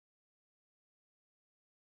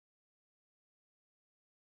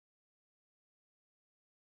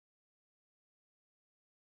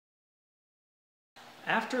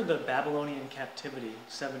After the Babylonian captivity,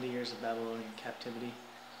 70 years of Babylonian captivity,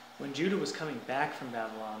 when Judah was coming back from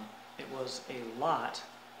Babylon, it was a lot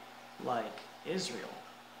like Israel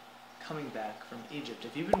coming back from Egypt.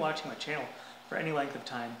 If you've been watching my channel for any length of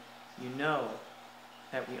time, you know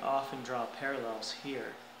that we often draw parallels here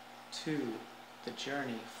to the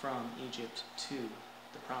journey from Egypt to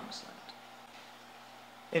the Promised Land.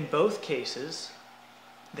 In both cases,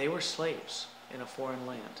 they were slaves in a foreign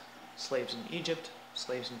land. Slaves in Egypt,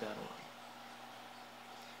 slaves in Babylon.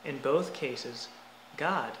 In both cases,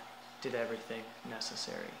 God did everything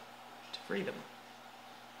necessary to free them.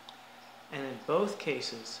 And in both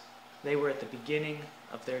cases, they were at the beginning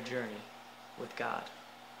of their journey with God,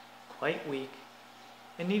 quite weak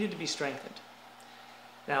and needed to be strengthened.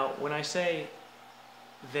 Now, when I say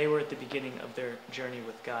they were at the beginning of their journey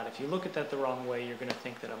with God, if you look at that the wrong way, you're going to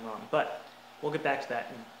think that I'm wrong. But we'll get back to that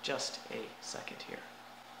in just a second here.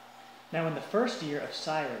 Now, in the first year of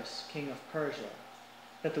Cyrus, king of Persia,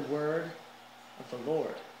 that the word of the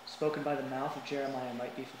Lord, spoken by the mouth of Jeremiah,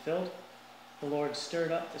 might be fulfilled, the Lord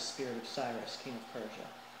stirred up the spirit of Cyrus, king of Persia,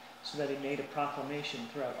 so that he made a proclamation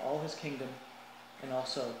throughout all his kingdom, and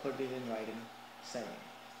also put it in writing, saying.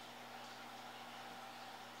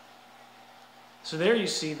 So there you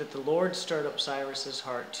see that the Lord stirred up Cyrus's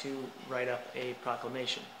heart to write up a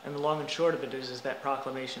proclamation. And the long and short of it is that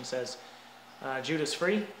proclamation says, Judah's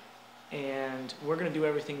free, and we're going to do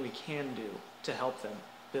everything we can do to help them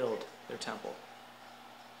build their temple.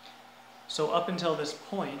 So up until this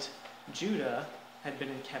point, Judah had been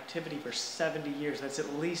in captivity for 70 years. That's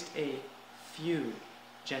at least a few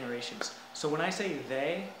generations. So when I say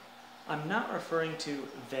they, I'm not referring to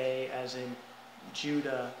they as in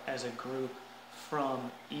Judah as a group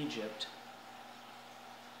from Egypt,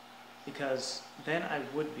 because then I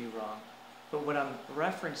would be wrong. But what I'm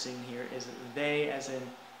referencing here is they as in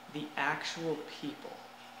the actual people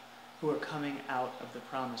who are coming out of the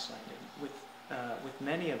Promised Land. With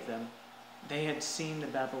many of them, they had seen the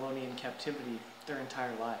Babylonian captivity their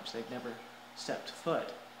entire lives. They'd never stepped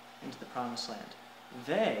foot into the Promised Land.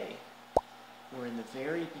 They were in the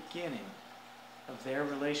very beginning of their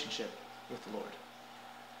relationship with the Lord.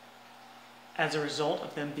 As a result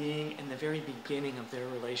of them being in the very beginning of their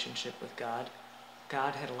relationship with God,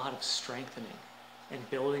 God had a lot of strengthening and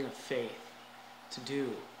building of faith to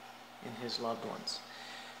do in his loved ones.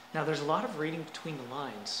 Now, there's a lot of reading between the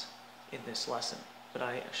lines in this lesson, but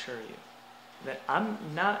I assure you that I'm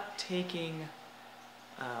not taking,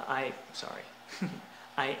 I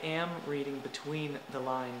am reading between the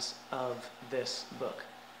lines of this book.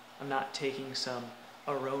 I'm not taking some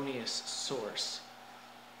erroneous source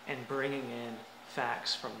and bringing in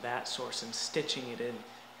facts from that source and stitching it in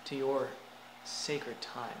to your sacred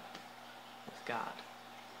time with God.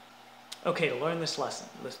 Okay, to learn this lesson,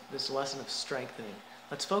 this lesson of strengthening,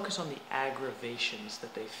 let's focus on the aggravations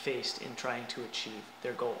that they faced in trying to achieve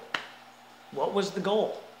their goal. What was the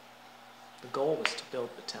goal? The goal was to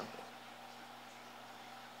build the temple.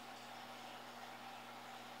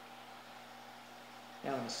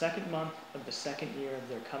 Now, in the second month of the second year of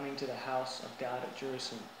their coming to the house of God at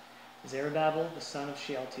Jerusalem, Zerubbabel the son of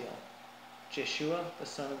Shealtiel, Jeshua the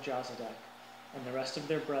son of Jozadak, and the rest of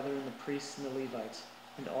their brethren, the priests and the Levites,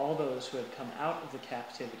 and all those who had come out of the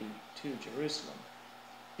captivity to Jerusalem,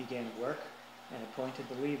 began work and appointed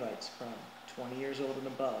the Levites from 20 years old and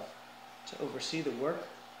above to oversee the work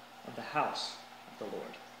of the house of the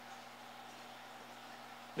Lord.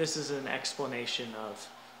 This is an explanation of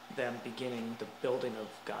them beginning the building of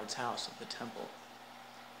God's house, of the temple.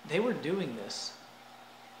 They were doing this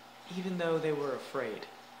even though they were afraid.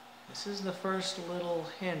 This is the first little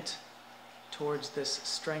hint towards this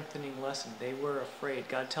strengthening lesson. They were afraid.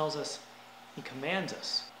 God tells us, he commands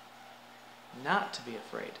us not to be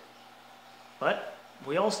afraid. But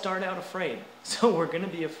we all start out afraid, so we're going to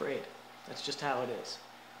be afraid. That's just how it is.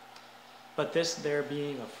 But this, their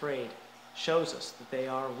being afraid, shows us that they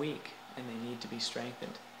are weak and they need to be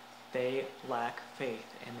strengthened. They lack faith,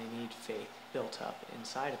 and they need faith built up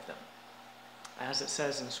inside of them. As it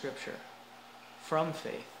says in Scripture, from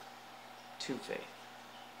faith to faith.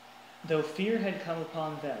 Though fear had come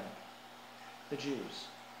upon them, the Jews,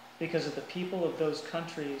 because of the people of those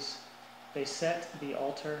countries, they set the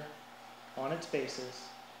altar on its bases,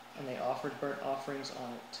 and they offered burnt offerings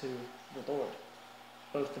on it to the Lord,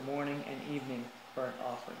 both the morning and evening burnt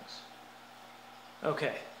offerings.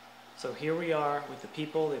 Okay. So here we are with the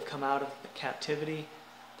people. They've come out of the captivity.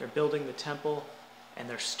 They're building the temple, and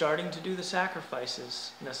they're starting to do the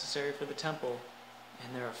sacrifices necessary for the temple,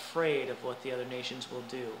 and they're afraid of what the other nations will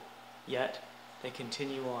do. Yet, they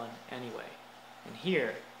continue on anyway. And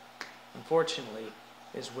here, unfortunately,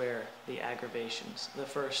 is where the aggravations, the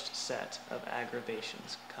first set of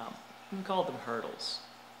aggravations come. We can call them hurdles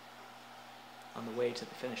on the way to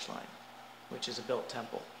the finish line, which is a built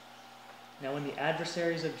temple. Now when the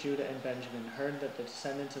adversaries of Judah and Benjamin heard that the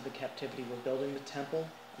descendants of the captivity were building the temple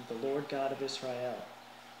of the Lord God of Israel,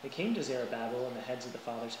 they came to Zerubbabel and the heads of the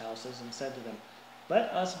fathers' houses and said to them, "Let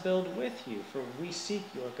us build with you, for we seek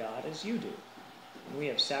your God as you do. And we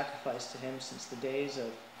have sacrificed to him since the days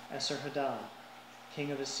of Esarhaddon, king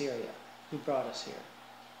of Assyria, who brought us here."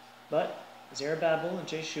 But Zerubbabel and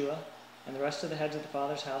Jeshua and the rest of the heads of the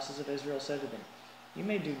fathers' houses of Israel said to them, "You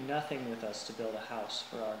may do nothing with us to build a house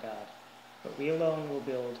for our God, but we alone will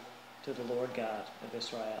build to the Lord God of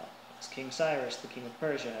Israel, as King Cyrus, the king of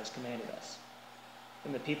Persia, has commanded us."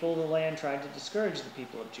 Then the people of the land tried to discourage the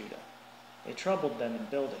people of Judah. They troubled them in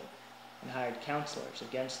building and hired counselors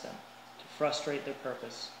against them to frustrate their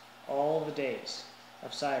purpose all the days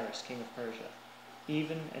of Cyrus, king of Persia,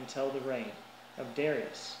 even until the reign of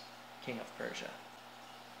Darius, king of Persia.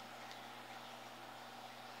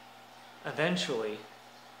 Eventually,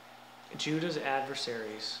 Judah's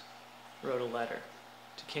adversaries wrote a letter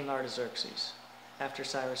to King Artaxerxes after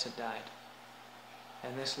Cyrus had died.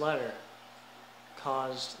 And this letter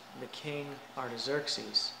caused the king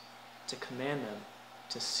Artaxerxes to command them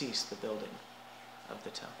to cease the building of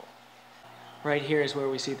the temple. Right here is where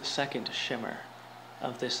we see the second shimmer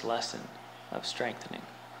of this lesson of strengthening.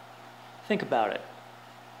 Think about it.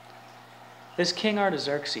 This king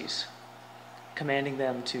Artaxerxes commanding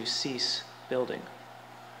them to cease building.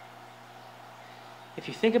 If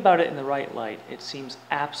you think about it in the right light, it seems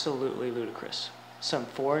absolutely ludicrous. Some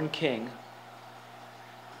foreign king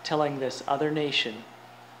telling this other nation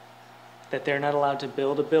that they're not allowed to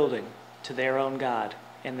build a building to their own God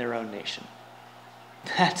in their own nation.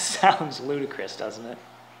 That sounds ludicrous, doesn't it?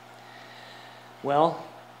 Well,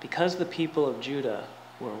 because the people of Judah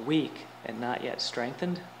were weak and not yet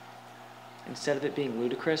strengthened, instead of it being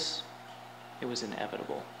ludicrous, it was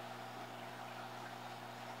inevitable.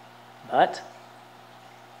 But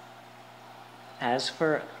as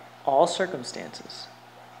for all circumstances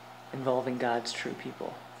involving God's true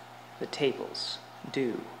people, the tables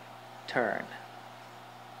do turn.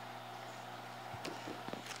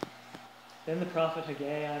 Then the prophet Haggai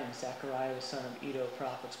and Zechariah the son of Iddo,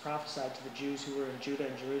 prophets, prophesied to the Jews who were in Judah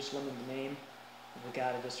and Jerusalem in the name of the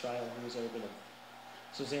God of Israel who was over them.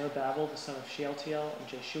 So Zerubbabel the son of Shealtiel and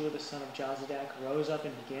Jeshua the son of Jozadak rose up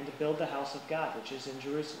and began to build the house of God, which is in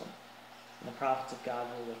Jerusalem. And the prophets of God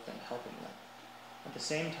were with them, helping them. At the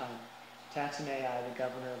same time, Tattenai, the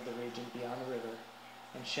governor of the region beyond the river,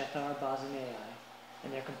 and Shethar-Bozenai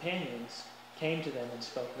and their companions came to them and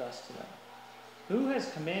spoke thus to them: "Who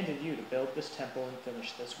has commanded you to build this temple and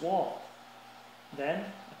finish this wall?"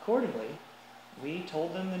 Then, accordingly, we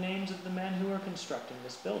told them the names of the men who were constructing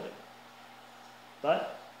this building.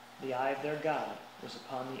 But the eye of their God was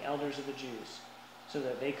upon the elders of the Jews, so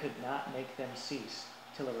that they could not make them cease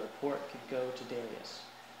till a report could go to Darius.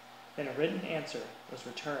 Then a written answer was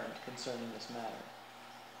returned concerning this matter.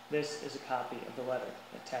 This is a copy of the letter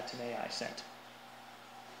that Tattenai sent.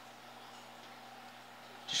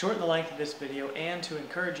 To shorten the length of this video and to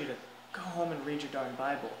encourage you to go home and read your darn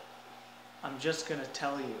Bible, I'm just going to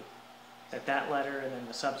tell you that that letter and then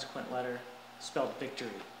the subsequent letter spelled victory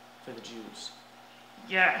for the Jews.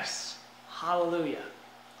 Yes! Hallelujah!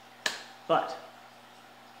 But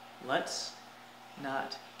let's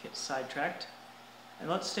not get sidetracked, and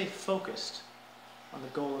let's stay focused on the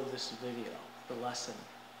goal of this video, the lesson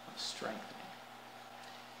of strengthening.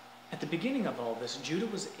 At the beginning of all this, Judah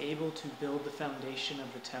was able to build the foundation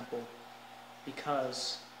of the temple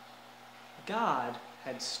because God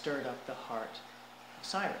had stirred up the heart of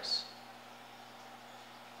Cyrus.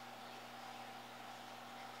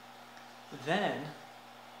 Then,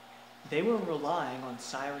 they were relying on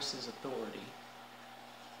Cyrus's authority.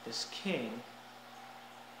 This king,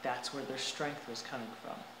 that's where their strength was coming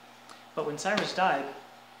from. But when Cyrus died,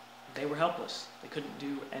 they were helpless. They couldn't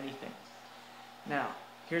do anything. Now,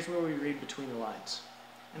 here's where we read between the lines.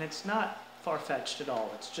 And it's not far-fetched at all.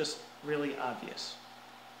 It's just really obvious.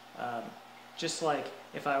 Just like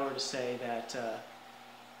if I were to say that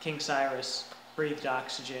King Cyrus breathed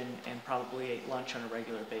oxygen and probably ate lunch on a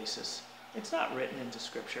regular basis. It's not written into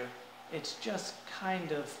Scripture. It's just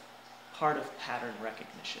kind of part of pattern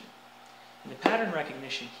recognition. And the pattern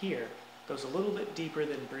recognition here goes a little bit deeper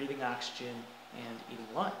than breathing oxygen and eating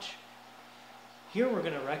lunch. Here we're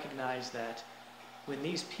going to recognize that when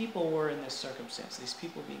these people were in this circumstance, these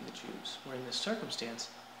people being the Jews, were in this circumstance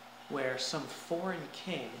where some foreign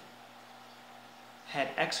king had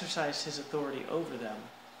exercised his authority over them,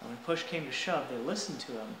 and when push came to shove, they listened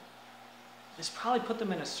to him, this probably put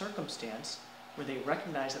them in a circumstance where they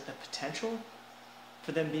recognized that the potential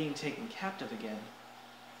for them being taken captive again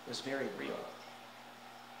was very real.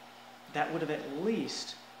 That would have at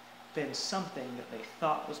least been something that they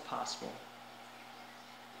thought was possible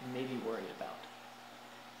and maybe worried about.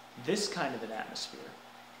 This kind of an atmosphere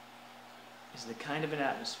is the kind of an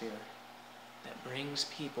atmosphere that brings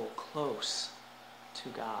people close to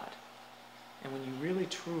God. And when you really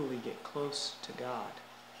truly get close to God,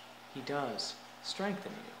 He does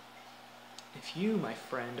strengthen you. If you, my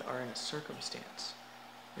friend, are in a circumstance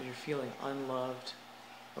where you're feeling unloved,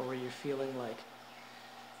 or where you're feeling like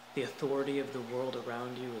the authority of the world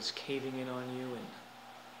around you is caving in on you and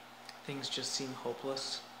things just seem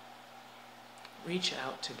hopeless, reach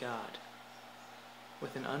out to God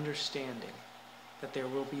with an understanding that there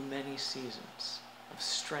will be many seasons of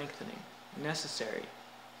strengthening necessary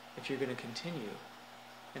if you're going to continue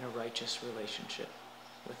in a righteous relationship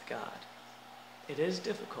with God. It is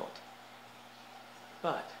difficult,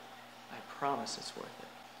 but I promise it's worth it.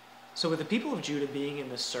 So with the people of Judah being in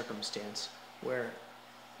this circumstance where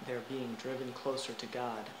they're being driven closer to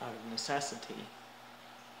God out of necessity,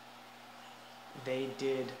 they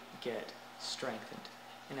did get strengthened.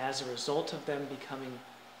 And as a result of them becoming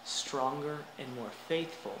stronger and more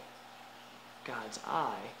faithful, God's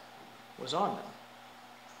eye was on them.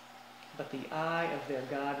 But the eye of their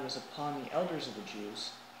God was upon the elders of the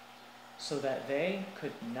Jews, so that they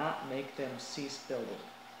could not make them cease building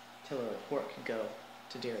till a report could go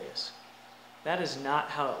to Darius. That is not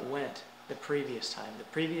how it went the previous time. The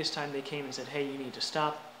previous time they came and said, hey, you need to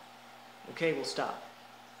stop. Okay, we'll stop.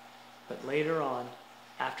 But later on,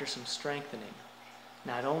 after some strengthening,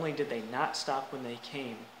 not only did they not stop when they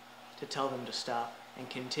came to tell them to stop, and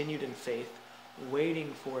continued in faith,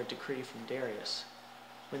 waiting for a decree from Darius.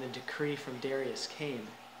 When the decree from Darius came,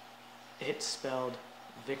 it spelled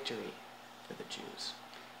victory for the Jews.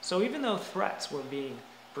 So even though threats were being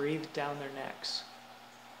breathed down their necks,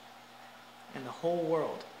 and the whole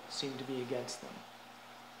world seemed to be against them,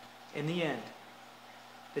 in the end,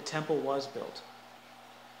 the temple was built,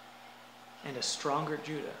 and a stronger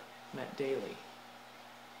Judah met daily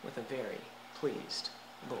with a very pleased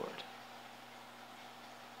Lord.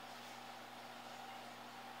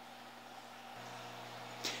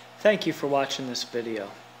 Thank you for watching this video.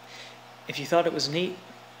 If you thought it was neat,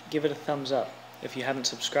 give it a thumbs up. If you haven't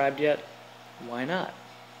subscribed yet, why not?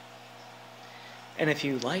 And if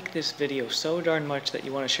you like this video so darn much that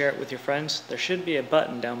you want to share it with your friends, there should be a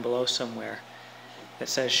button down below somewhere that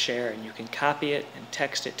says share, and you can copy it and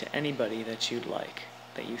text it to anybody that you'd like,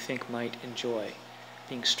 that you think might enjoy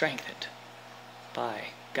being strengthened by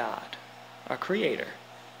God, our Creator.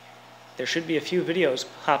 There should be a few videos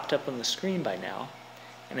popped up on the screen by now,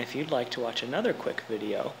 and if you'd like to watch another quick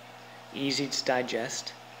video, easy to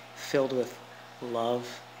digest, filled with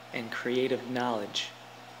love and creative knowledge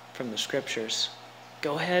from the scriptures,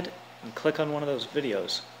 go ahead and click on one of those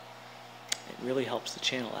videos. It really helps the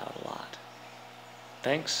channel out a lot.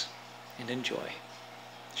 Thanks, and enjoy.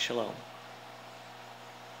 Shalom.